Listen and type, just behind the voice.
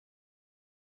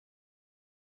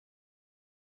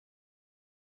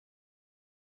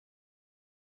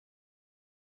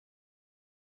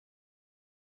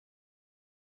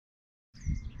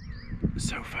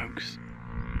So folks,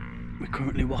 we're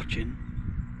currently watching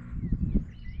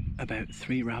about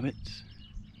 3 rabbits.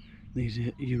 These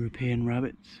are European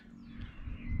rabbits,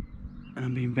 and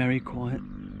I'm being very quiet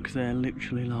because they're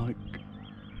literally like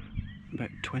about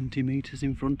 20 metres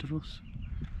in front of us.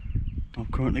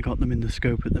 I've currently got them in the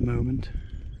scope at the moment.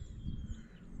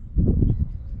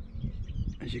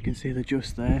 As you can see, they're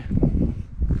just there.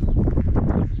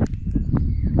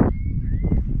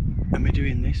 And we're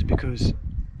doing this because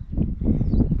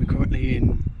we're currently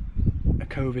in a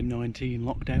COVID-19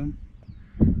 lockdown,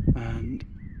 and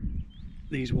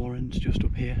these warrens just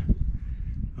up here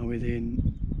are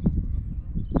within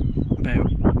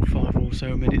about 5 or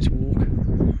so minutes walk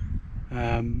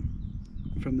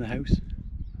from the house,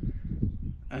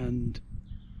 and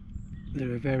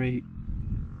they're a very,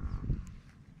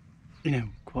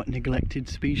 quite neglected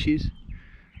species.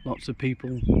 Lots of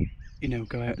people,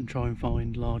 go out and try and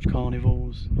find large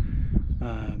carnivores,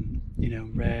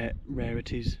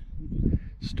 rarities,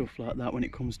 stuff like that when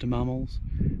it comes to mammals,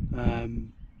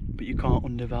 but you can't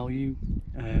undervalue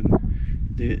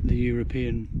the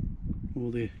European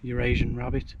or the Eurasian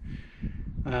rabbit.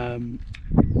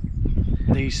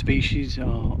 These species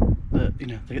are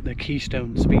they're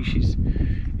keystone species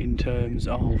in terms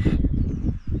of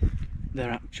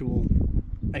their actual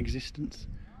existence.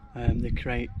 They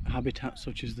create habitats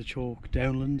such as the chalk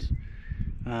downlands,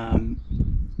 and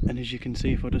as you can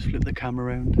see, if I just flip the camera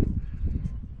around,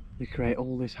 they create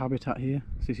all this habitat here.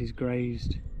 So this is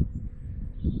grazed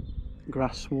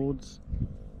grass swards.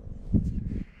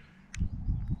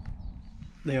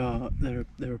 They're a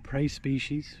prey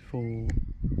species for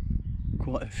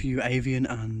quite a few avian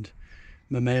and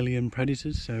mammalian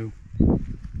predators. So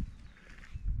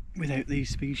without these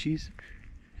species,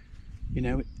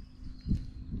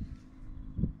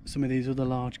 some of these other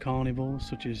large carnivores,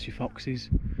 such as your foxes,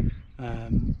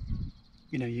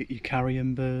 your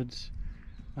carrion birds,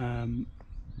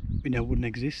 wouldn't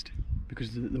exist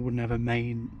because they wouldn't have a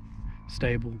main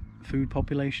stable food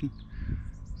population.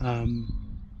 And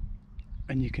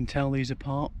you can tell these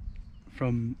apart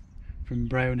from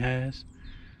brown hares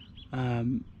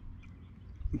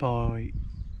by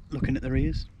looking at their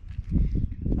ears.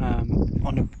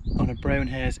 On a brown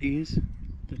hare's ears,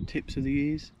 the tips of the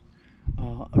ears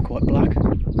are quite black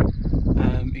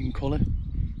in colour,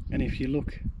 and if you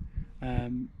look,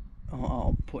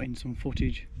 I'll put in some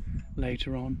footage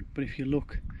later on, but if you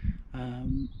look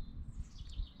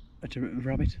at a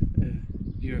rabbit,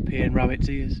 European rabbit's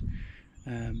ears,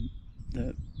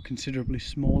 they're considerably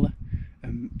smaller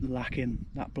and lacking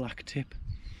that black tip.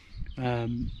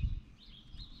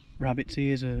 Rabbit's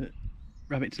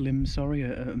limbs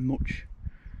are much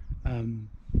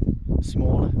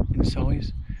smaller in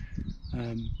size.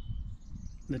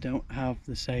 They don't have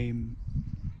the same,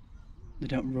 they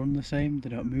don't run the same, they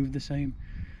don't move the same,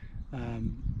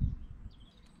 and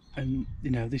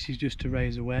this is just to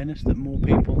raise awareness that more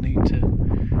people need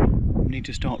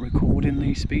to start recording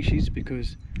these species,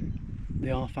 because they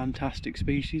are fantastic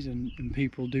species, and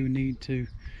people do need to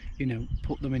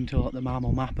put them into like the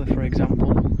mammal mapper, for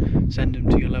example, send them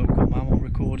to your local mammal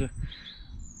recorder,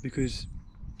 because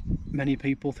many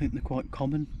people think they're quite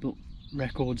common, but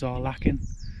records are lacking.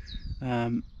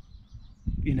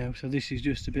 So this is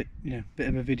just a bit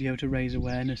of a video to raise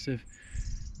awareness of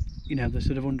the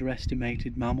sort of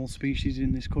underestimated mammal species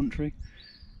in this country,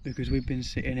 because we've been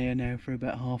sitting here now for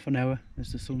about half an hour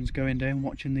as the sun's going down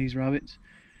watching these rabbits,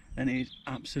 and it is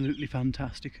absolutely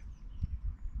fantastic.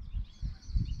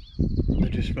 They're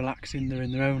just relaxing, they're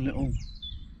in their own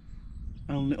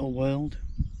little world.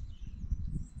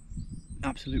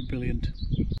 Absolute brilliant.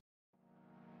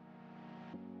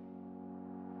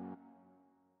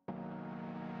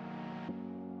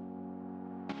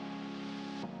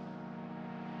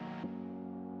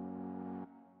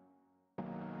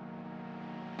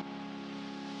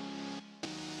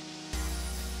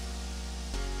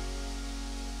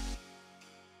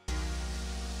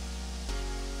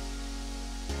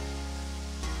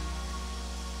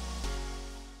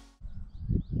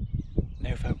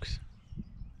 Now folks,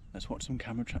 let's watch some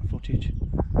camera trap footage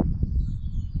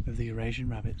of the Eurasian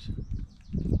rabbits.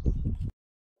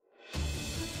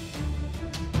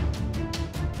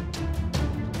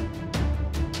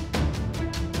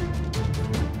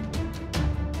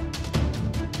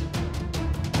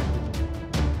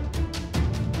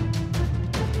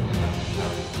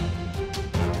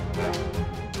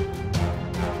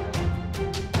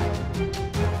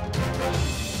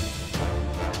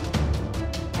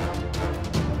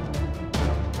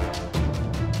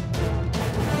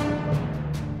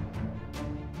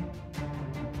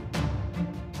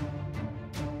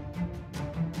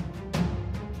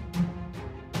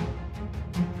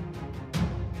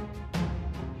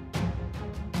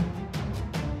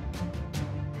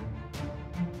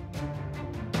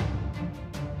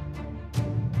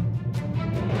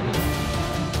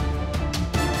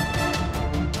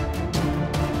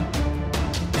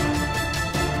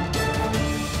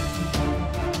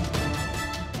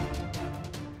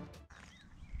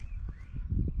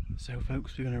 So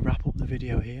folks, we're going to wrap up the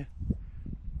video here.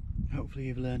 Hopefully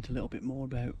you've learnt a little bit more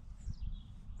about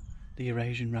the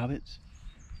Eurasian rabbits.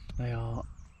 They are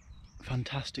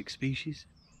fantastic species.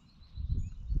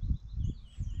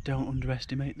 Don't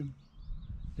underestimate them.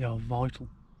 They are vital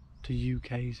to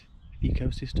UK's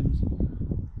ecosystems.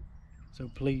 So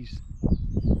please,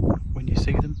 when you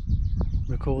see them,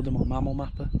 record them on Mammal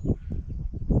Mapper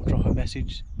or drop a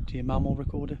message to your mammal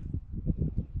recorder.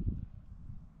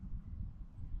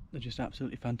 They're just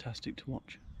absolutely fantastic to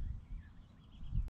watch.